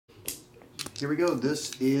here we go.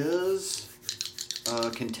 This is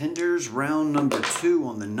Contenders round number 2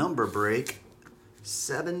 on the number break.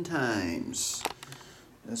 7 times.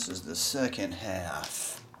 This is the second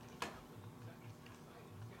half.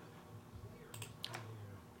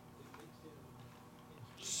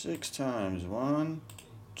 Six times. 1,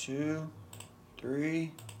 2,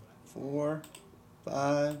 3, 4,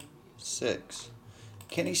 5, 6.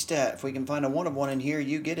 Kenny Stat, if we can find a 1 of 1 in here,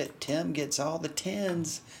 you get it. Tim gets all the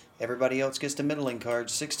 10s. Everybody else gets the middling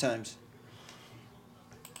cards 6 times.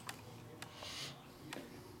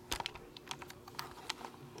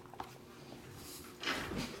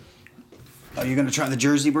 Oh, you're going to try the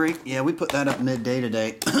jersey break? Yeah, we put that up midday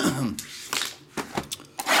today.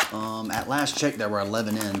 At last check, there were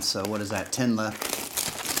 11 in, so what is that, 10 left?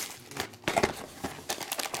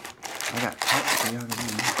 I got cups for y'all to do.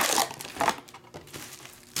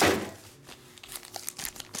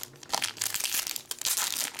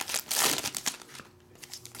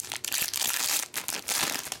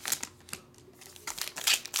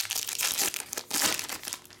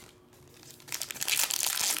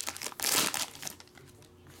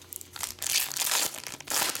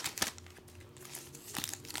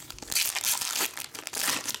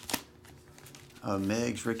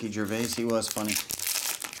 Miggs, Ricky Gervais, he was funny.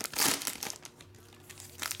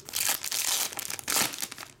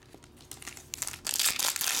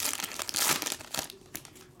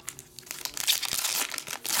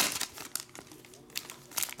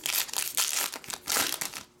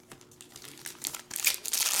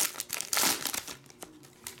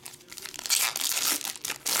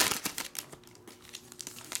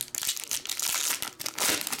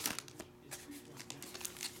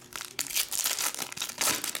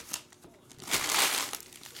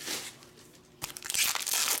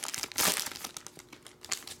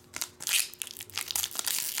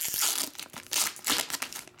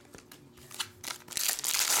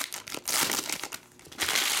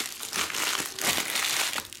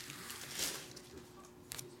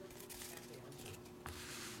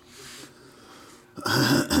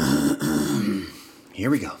 Here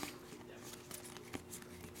we go.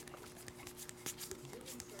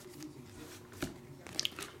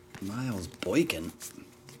 Miles Boykin.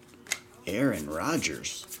 Aaron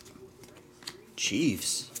Rodgers.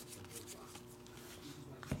 Chiefs.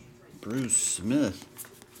 Bruce Smith.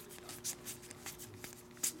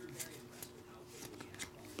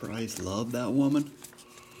 Bryce loved that woman.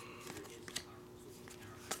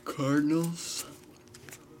 Cardinals.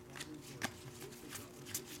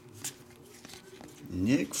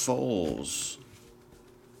 Nick Foles,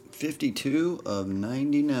 52 of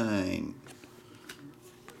 99.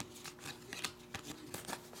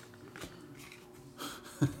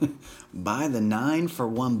 Buy the 9 for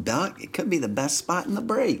 $1. It could be the best spot in the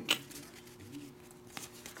break.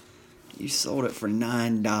 You sold it for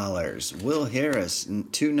 $9. Will Harris,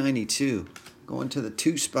 $2.92. Going to the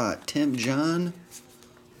 2 spot. Tim John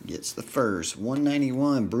gets the first.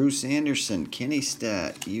 $1.91. Bruce Anderson, Kenny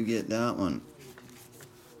Stat. You get that one.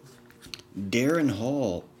 Darren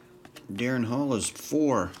Hall. Darren Hall is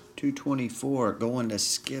 4, $2.24, going to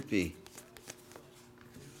Skippy.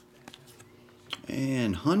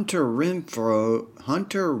 And Hunter Rutrow,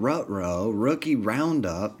 rookie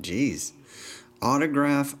roundup. Jeez.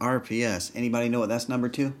 Autograph RPS. Anybody know what that's number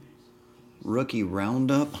 2? Rookie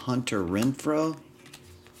roundup, Hunter Renfrow.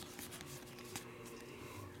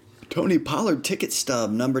 Tony Pollard ticket stub,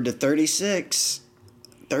 numbered to 36.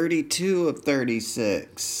 32 of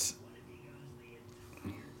 36.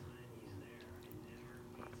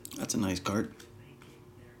 That's a nice card.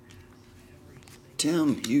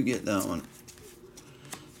 Tim, you get that one.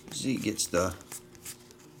 Z gets the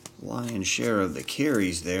lion's share of the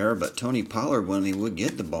carries there, but Tony Pollard, when he would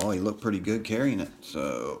get the ball, he looked pretty good carrying it.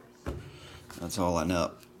 So that's all I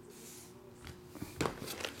know.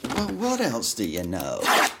 Well, what else do you know?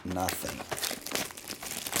 Nothing.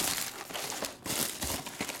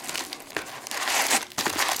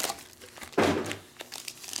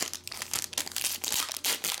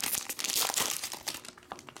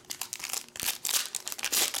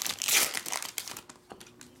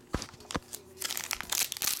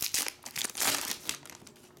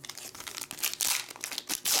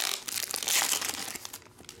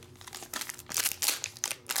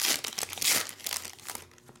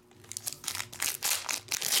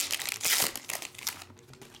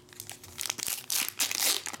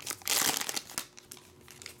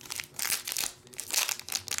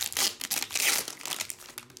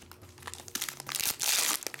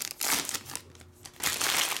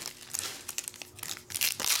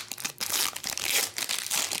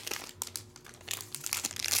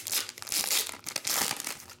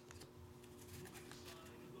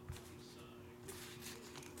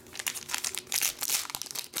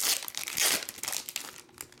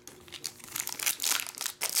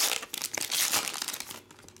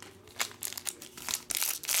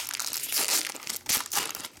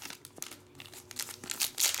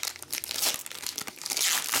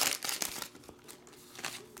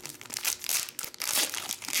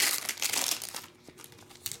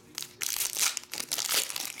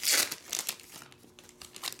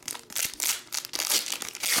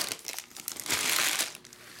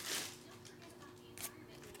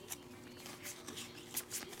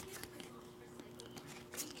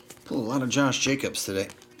 a lot of Josh Jacobs today.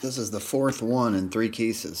 This is the fourth one in 3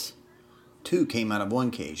 cases. 2 came out of 1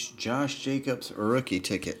 case. Josh Jacobs rookie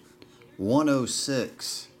ticket.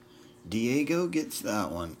 106. Diego gets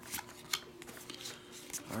that one.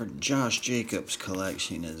 Our Josh Jacobs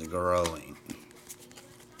collection is growing.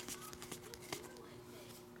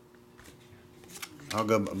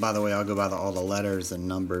 By the way, I'll go by all the letters and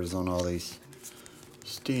numbers on all these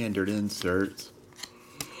standard inserts.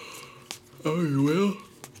 Oh, you will?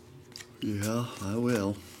 Yeah, I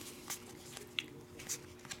will.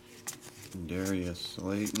 Darius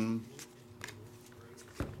Slayton.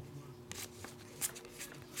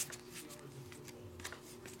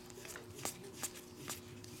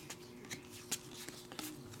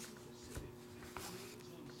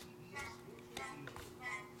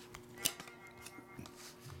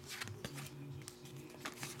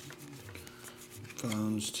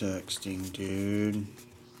 Phone's texting, dude.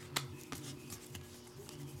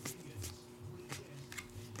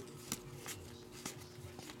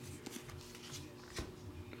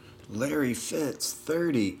 Larry Fitz,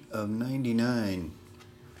 30 of 99.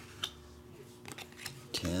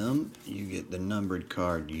 Tim, you get the numbered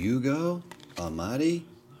card. Hugo, Amadi.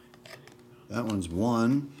 That one's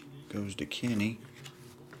 1. Goes to Kenny.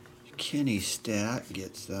 Kenny Stat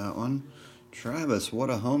gets that one. Travis, what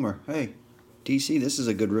a homer. Hey, DC, this is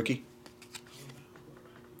a good rookie.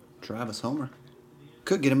 Travis Homer.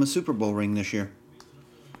 Could get him a Super Bowl ring this year.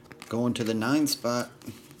 Going to the 9 spot.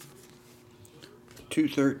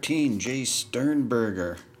 213, Jay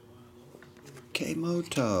Sternberger.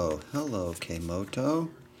 K-Moto. Hello, K-Moto.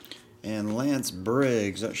 And Lance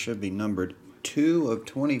Briggs. That should be numbered 2 of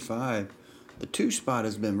 25. The 2 spot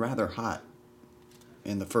has been rather hot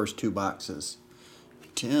in the first 2 boxes.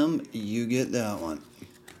 Tim, you get that one.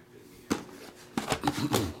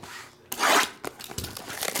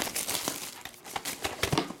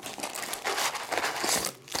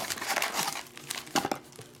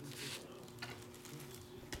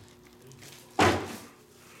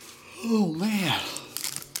 Oh, man.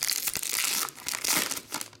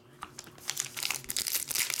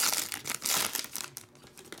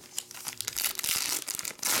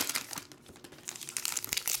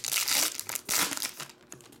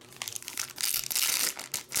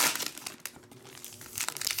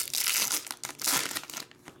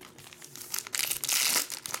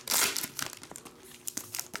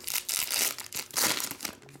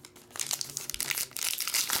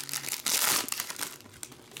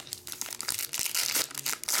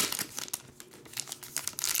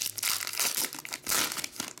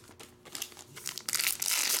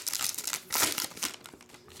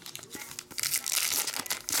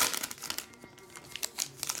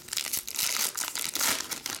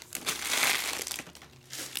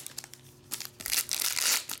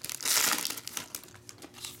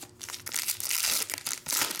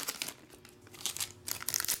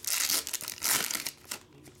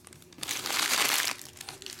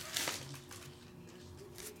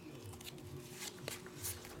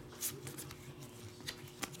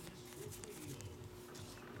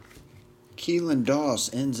 Keelan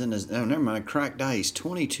Doss ends in his... Oh, never mind. Cracked dice.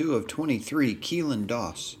 22 of 23. Keelan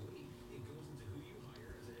Doss.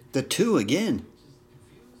 The 2 again.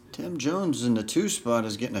 Tim Jones in the 2 spot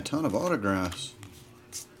is getting a ton of autographs.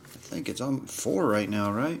 I think it's on 4 right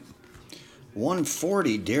now, right?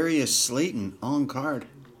 140. Darius Slayton on card.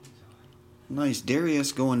 Nice.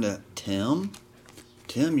 Darius going to Tim.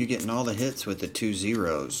 Tim, you're getting all the hits with the 2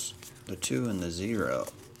 zeros. The 2 and the 0.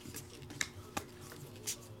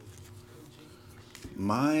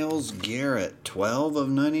 Myles Garrett, 12 of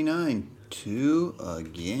 99. 2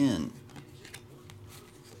 again.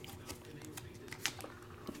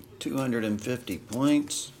 250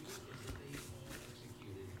 points.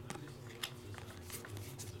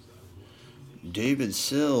 David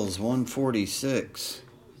Sills, 146.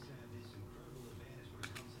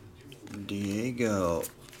 Diego,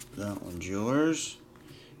 that one's yours.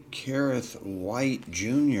 Kareth White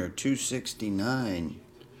Jr., 269.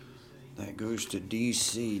 That goes to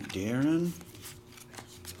DC Darren.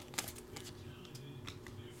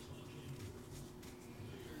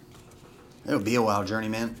 It'll be a while,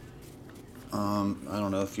 Journeyman. I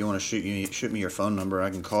don't know if you want to shoot me your phone number.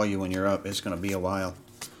 I can call you when you're up. It's going to be a while.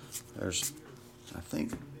 There's, I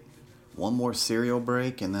think, 1 more cereal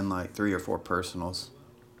break and then like 3 or 4 personals.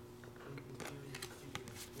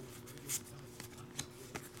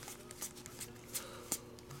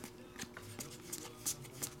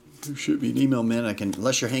 Shoot me an email, man. I can,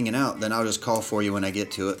 unless you're hanging out, then I'll just call for you when I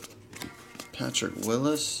get to it. Patrick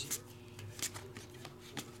Willis.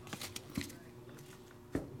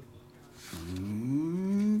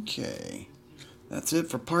 Okay. That's it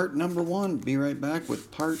for part number 1. Be right back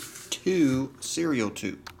with part 2, Serial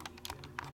 2.